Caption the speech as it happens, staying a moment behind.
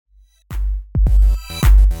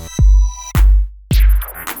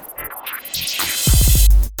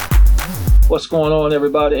What's going on,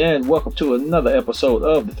 everybody, and welcome to another episode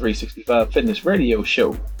of the 365 Fitness Radio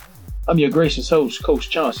Show. I'm your gracious host, Coach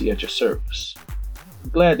Chauncey, at your service. I'm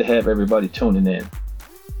glad to have everybody tuning in.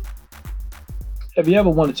 Have you ever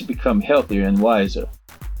wanted to become healthier and wiser,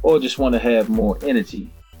 or just want to have more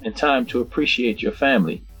energy and time to appreciate your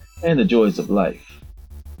family and the joys of life?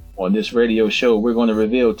 On this radio show, we're going to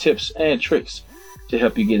reveal tips and tricks to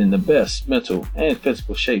help you get in the best mental and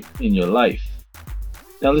physical shape in your life.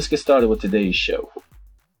 Now let's get started with today's show.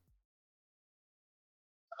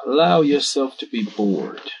 Allow yourself to be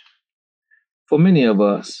bored. For many of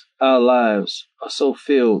us, our lives are so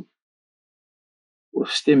filled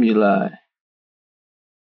with stimuli,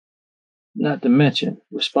 not to mention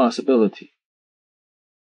responsibility,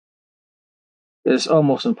 that it's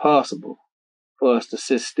almost impossible for us to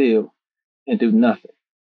sit still and do nothing,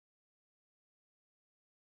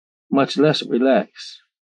 much less relax,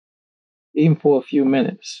 even for a few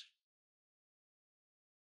minutes.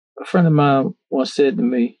 A friend of mine once said to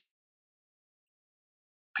me,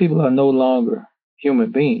 people are no longer human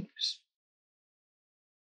beings.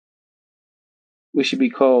 We should be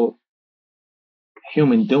called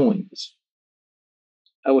human doings.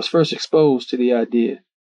 I was first exposed to the idea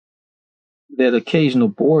that occasional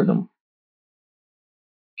boredom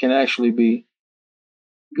can actually be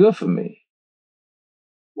good for me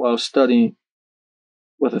while studying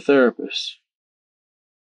with a therapist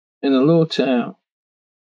in a little town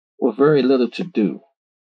with very little to do.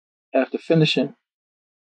 After finishing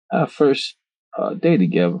our first day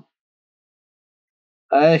together,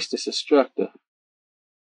 I asked this instructor,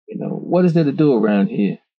 what is there to do around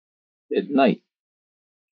here at night?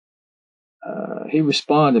 He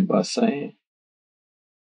responded by saying,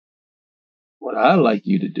 what I like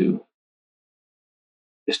you to do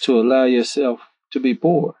is to allow yourself to be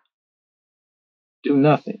bored. Do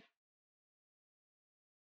nothing.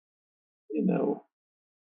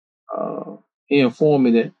 He informed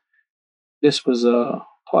me that this was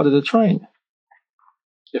part of the training.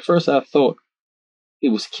 At first I thought he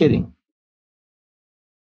was kidding.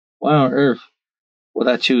 Why on earth would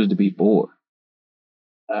I choose to be bored?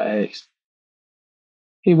 I asked.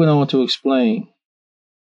 He went on to explain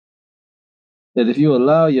that if you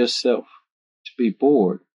allow yourself to be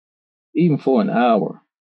bored, even for an hour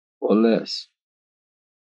or less,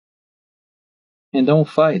 and don't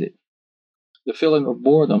fight it, the feeling of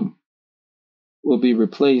boredom will be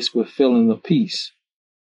replaced with feeling of peace.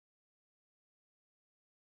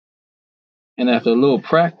 And after a little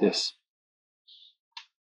practice,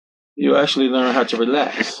 you actually learn how to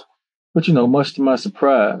relax. But much to my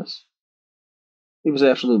surprise, he was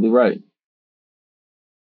absolutely right.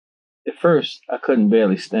 At first, I couldn't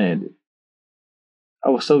barely stand it. I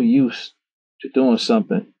was so used to doing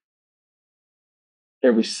something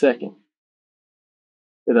every second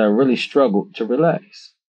that I really struggled to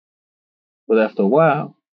relax. But after a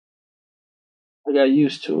while, I got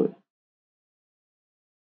used to it.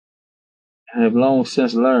 I have long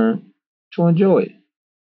since learned to enjoy it.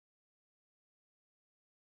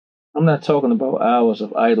 I'm not talking about hours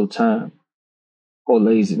of idle time or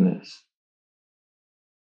laziness,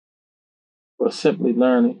 but simply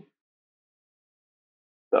learning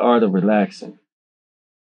the art of relaxing,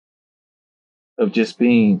 of just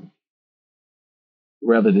being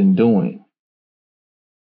rather than doing,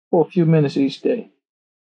 for a few minutes each day.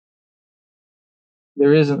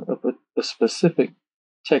 There isn't a specific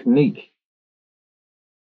technique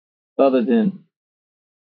other than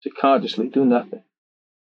to consciously do nothing.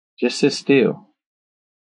 Just sit still.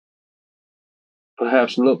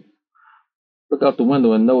 Perhaps look out the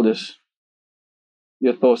window and notice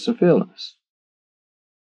your thoughts and feelings.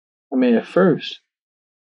 At first,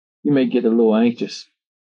 you may get a little anxious,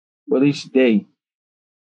 but each day,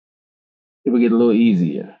 it will get a little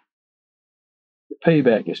easier. The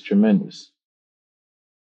payback is tremendous.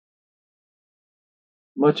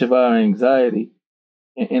 Much of our anxiety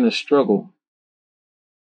and inner struggle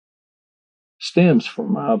stems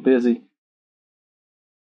from our busy,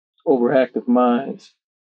 overactive minds,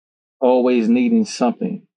 always needing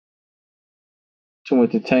something to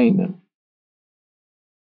entertain them.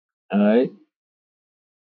 All right?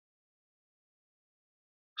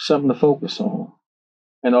 Something to focus on,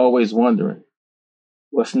 and always wondering,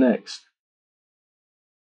 what's next?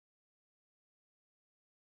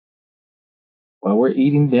 While we're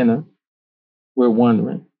eating dinner, we're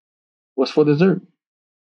wondering, what's for dessert?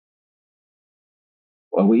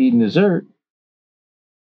 While we're eating dessert,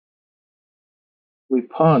 we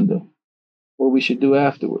ponder what we should do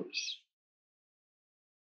afterwards.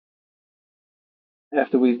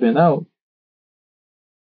 After we've been out,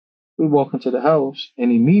 we walk into the house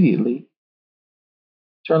and immediately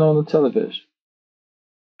turn on the television,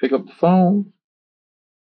 pick up the phone,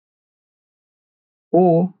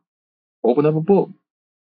 or open up a book,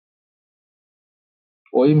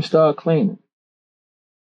 or even start cleaning.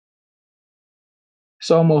 It's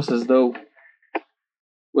almost as though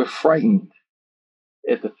we're frightened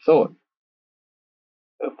at the thought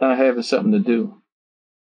of not having something to do,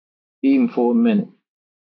 even for a minute.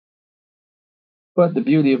 But the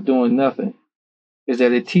beauty of doing nothing is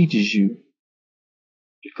that it teaches you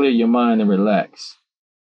to clear your mind and relax.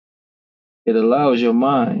 It allows your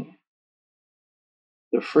mind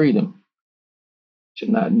the freedom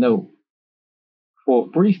to not know for a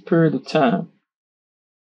brief period of time,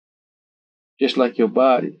 just like your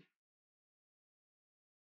body.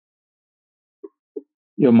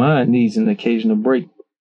 Your mind needs an occasional break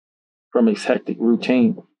from its hectic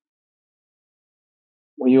routine.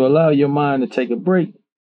 When you allow your mind to take a break,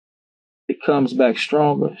 it comes back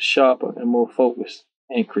stronger, sharper, and more focused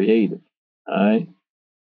and creative. All right.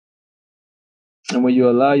 And when you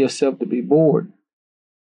allow yourself to be bored,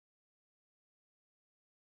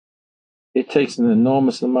 it takes an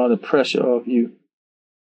enormous amount of pressure off you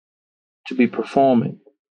to be performing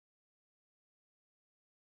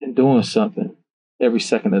and doing something every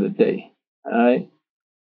second of the day. All right.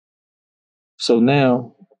 So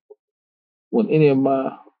now, when any of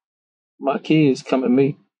my kids come at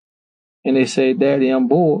me and they say, "Daddy, I'm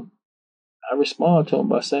bored," I respond to them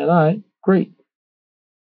by saying, "All right, great.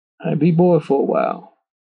 All right, be bored for a while.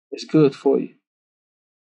 It's good for you."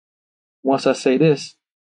 Once I say this,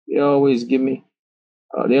 they always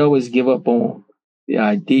they always give up on the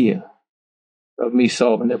idea of me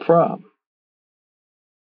solving their problem.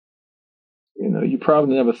 You know, you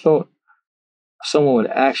probably never thought someone would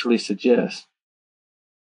actually suggest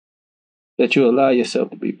that you allow yourself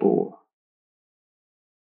to be bored.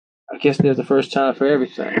 I guess there's a first time for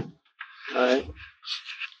everything. All right.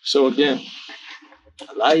 So again,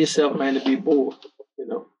 allow yourself, man, to be bored. You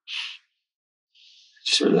know,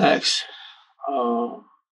 just relax.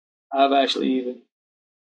 I've actually even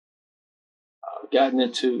gotten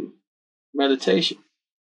into meditation,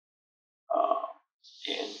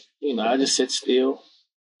 and I just sit still,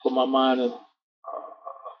 put my mind in a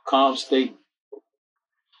calm state.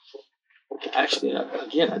 Actually,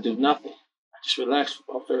 again, I do nothing. I just relax for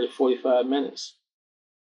about 30, 45 minutes.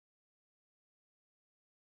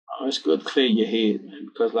 It's good to clear your head, man,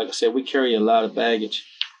 because like I said, we carry a lot of baggage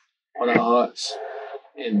on our hearts.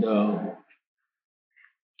 And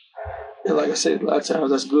like I said, a lot of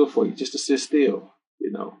times that's good for you just to sit still,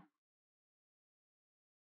 And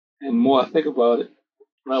the more I think about it,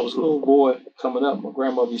 when I was a little boy coming up, my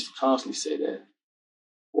grandmother used to constantly say that.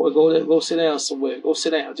 Boy, go there, go sit down somewhere. Go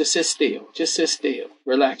sit down. Just sit still. Just sit still.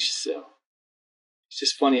 Relax yourself. It's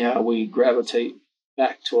just funny how we gravitate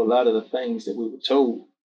back to a lot of the things that we were told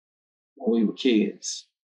when we were kids.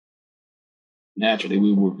 Naturally,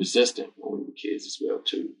 we were resistant when we were kids as well,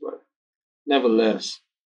 too. But nevertheless,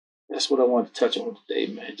 that's what I want to touch on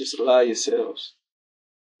today, man. Just allow yourselves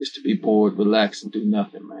just to be bored, relax, and do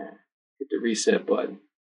nothing, man. Hit the reset button.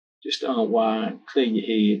 Just unwind, clear your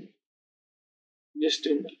head. Just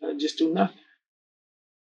do nothing.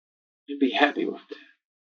 And be happy with that.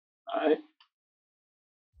 All right?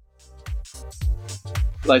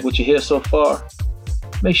 Like what you hear so far?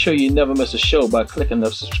 Make sure you never miss a show by clicking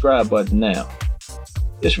the subscribe button now.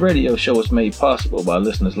 This radio show is made possible by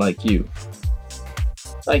listeners like you.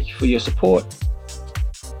 Thank you for your support.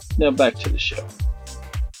 Now back to the show.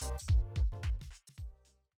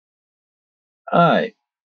 Alright,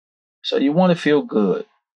 so you want to feel good.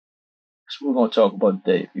 That's what we're going to talk about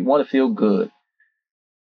today. If you want to feel good,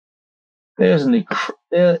 there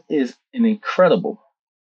is an incredible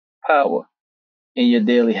power in your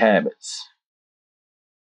daily habits.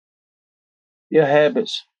 Your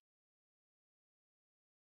habits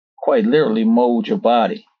quite literally mold your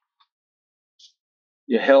body,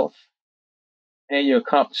 your health, and your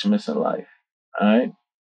accomplishments in life. All right.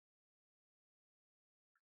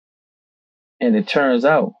 And it turns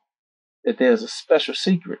out that there's a special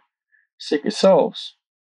secret sauce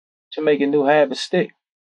to making new habits stick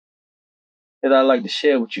that I'd like to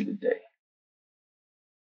share with you today.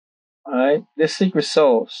 All right. This secret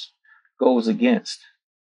sauce goes against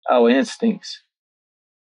our instincts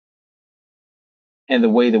and the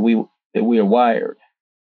way that we are wired,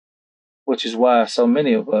 which is why so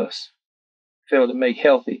many of us fail to make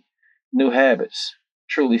healthy new habits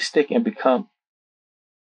truly stick and become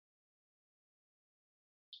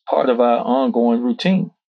part of our ongoing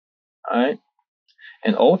routine. All right.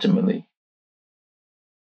 And ultimately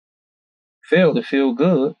fail to feel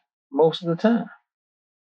good most of the time.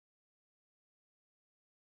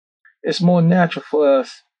 It's more natural for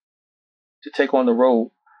us to take on the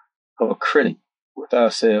role of a critic with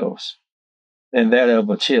ourselves than that of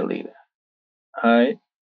a cheerleader. All right?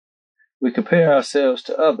 We compare ourselves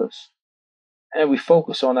to others and we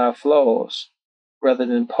focus on our flaws rather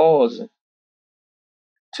than pausing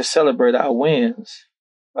to celebrate our wins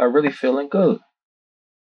by really feeling good.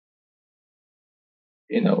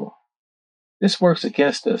 You know, this works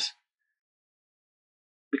against us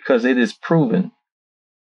because it is proven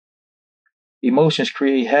emotions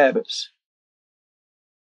create habits,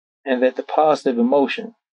 and that the positive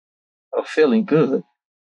emotion of feeling good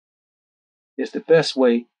is the best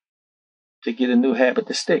way to get a new habit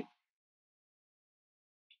to stick.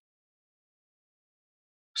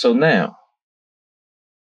 So now,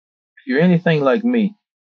 if you're anything like me,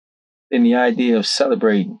 then the idea of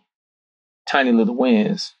celebrating tiny little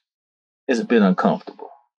wins is a bit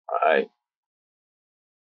uncomfortable. All right.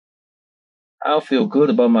 I'll feel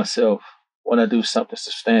good about myself when I do something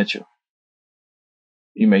substantial,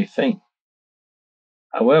 you may think.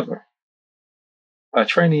 However, by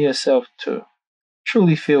training yourself to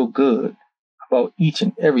truly feel good about each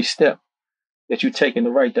and every step that you take in the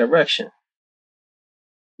right direction,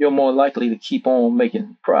 you're more likely to keep on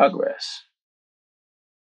making progress.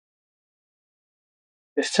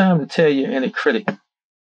 It's time to tell your inner critic to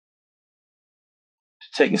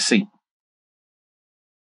take a seat.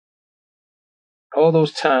 All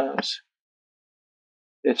those times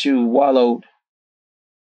that you wallowed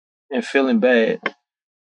in feeling bad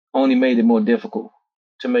only made it more difficult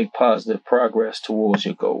to make positive progress towards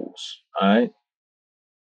your goals. All right.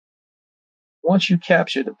 Once you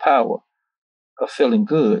capture the power of feeling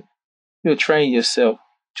good, you'll train yourself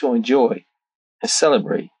to enjoy and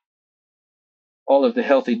celebrate all of the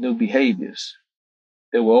healthy new behaviors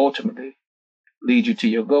that will ultimately lead you to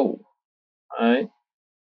your goal. All right.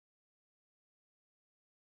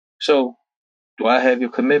 So, do I have your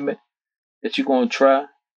commitment that you're going to try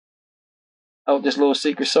out this little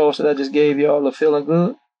secret sauce that I just gave y'all of feeling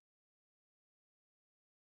good?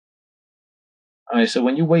 All right. So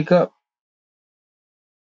when you wake up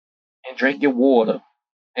and drink your water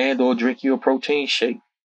and or drink your protein shake,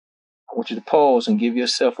 I want you to pause and give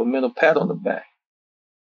yourself a mental pat on the back.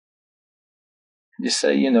 Just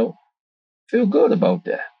say, feel good about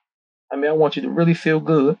that. I want you to really feel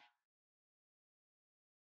good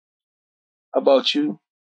about you.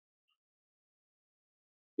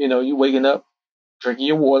 You waking up, drinking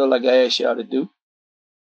your water like I asked y'all to do,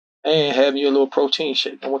 and having your little protein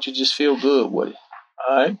shake. I want you to just feel good with it.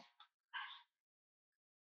 All right.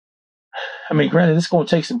 Granted, it's going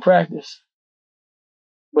to take some practice,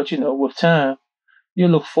 but with time, you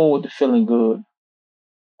look forward to feeling good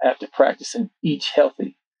after practicing each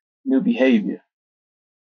healthy new behavior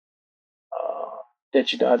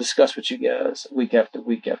that I discuss with you guys week after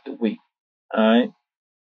week after week. All right.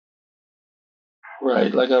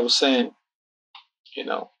 Right. Like I was saying,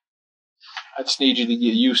 I just need you to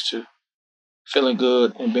get used to feeling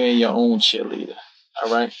good and being your own cheerleader.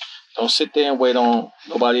 All right. Don't sit there and wait on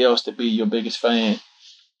nobody else to be your biggest fan.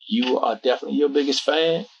 You are definitely your biggest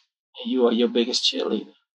fan, and you are your biggest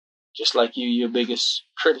cheerleader. Just like you're your biggest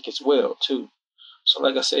critic as well, too. So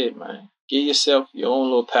like I said, man, give yourself your own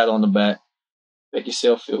little pat on the back. Make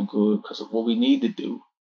yourself feel good, because what we need to do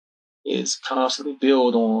is constantly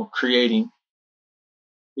build on creating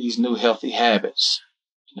these new healthy habits.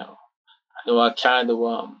 I know I kind of,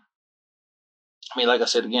 like I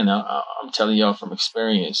said again, I'm telling y'all from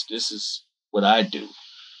experience, this is what I do.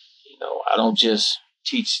 I don't just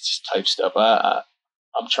teach this type stuff.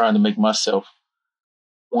 I'm trying to make myself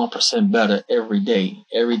 1% better every day.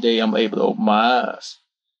 Every day I'm able to open my eyes.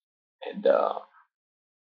 And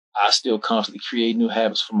I still constantly create new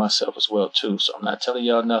habits for myself as well, too. So I'm not telling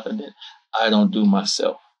y'all nothing that I don't do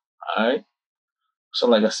myself. All right? So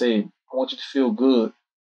like I said, I want you to feel good,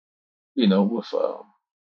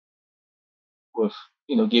 with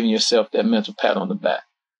giving yourself that mental pat on the back.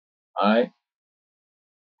 All right?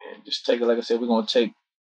 And just take it, like I said, we're gonna take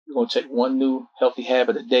one new healthy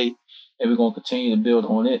habit a day, and we're gonna continue to build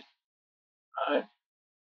on it. All right.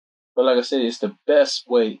 But like I said, it's the best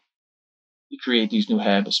way to create these new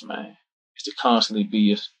habits, man. Is to constantly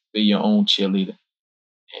be your own cheerleader.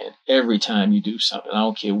 And every time you do something, I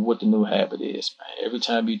don't care what the new habit is, man. Every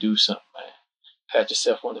time you do something, man, pat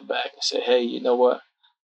yourself on the back and say, hey, you know what?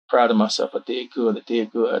 Proud of myself. I did good. I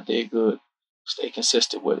did good. I did good. Stay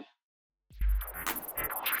consistent with it.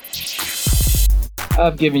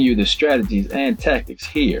 I've given you the strategies and tactics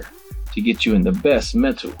here to get you in the best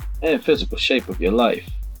mental and physical shape of your life.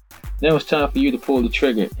 Now it's time for you to pull the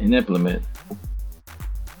trigger and implement.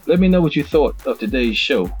 Let me know what you thought of today's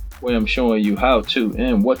show where I'm showing you how to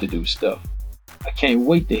and what to do stuff. I can't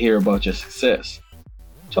wait to hear about your success.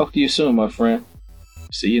 Talk to you soon, my friend.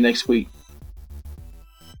 See you next week.